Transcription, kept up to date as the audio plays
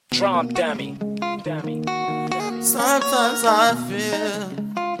Drum dummy. Sometimes I feel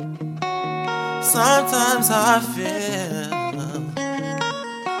I'm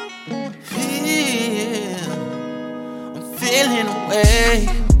feeling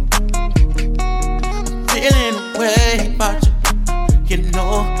away about you. You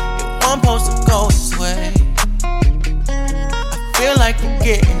know, it wasn't supposed to go this way. I feel like you're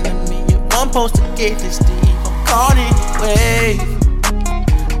getting to me. You wasn't supposed to get this deep. I'm caught in your wave,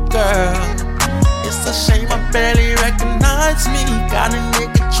 girl. It's a shame I barely recognize me. Got a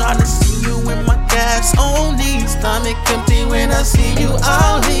nigga tryna see you with my gas only. Stomach empty when I see you,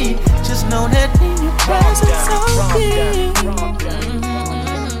 I'll leave. Just know that in your presence I'll be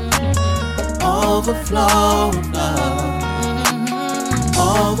overflow of love,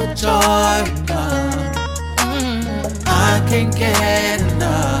 overjoy of love. I can't get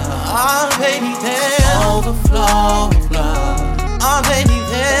enough. Oh baby, there's overflow of love. Oh baby,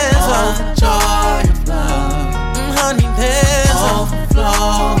 there's overjoy of love. Honey, there's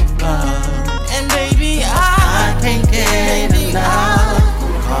overflow of love. And baby, I can't get enough.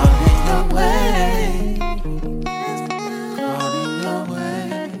 Caught in your way, caught in your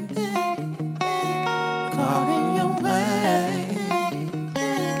way, caught in your way,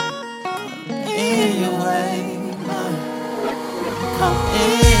 in your way, caught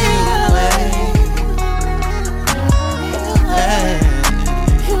in your way.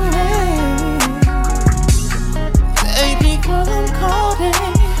 Baby girl, I'm caught in,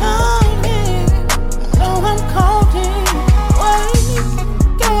 no, I'm caught in. Wait,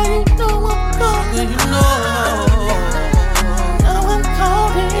 girl, you know I'm caught in. Now I'm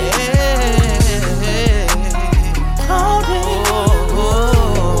caught in, caught in,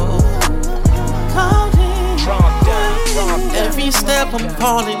 caught in. Every step I'm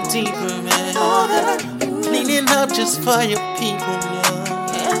falling deeper, man. Cleaning up just for your people, man.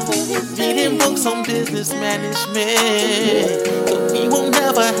 Reading books on business management, so we won't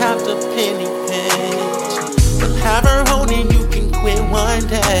never have to penny pinch. But have her holding, you can quit one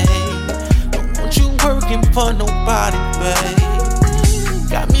day. Don't want you working for nobody, babe.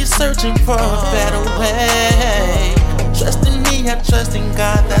 Got me searching for a better way. Trust in me, I trust in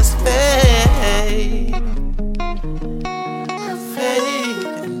God, that's faith.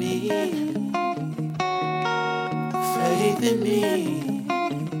 Faith in me, faith in me.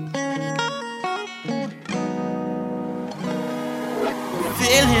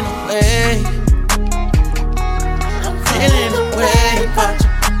 Feeling away, I'm feeling away about you.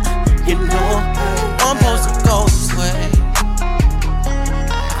 You know, I'm supposed to go this way.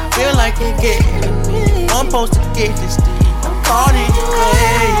 I feel like you're getting to me. I'm supposed to get this deep. I'm caught in your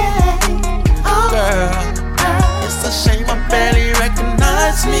way, girl. It's a shame I barely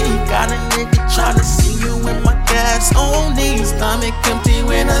recognize me. Got a nigga tryna see you with my gas only. Stomach empty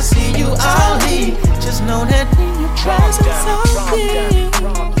when I see you, I'll leave. Just know that in your presence I'll be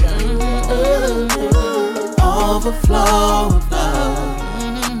overflow of love,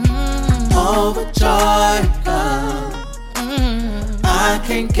 overjoy of love. I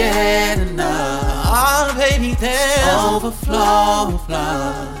can't get enough. Oh baby, there's overflow of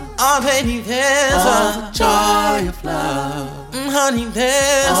love. Oh baby, there's overjoy of love. Honey,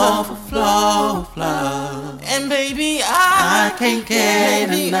 there's overflow of love. And baby, I can't get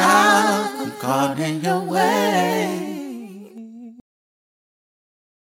enough. I'm caught in your way.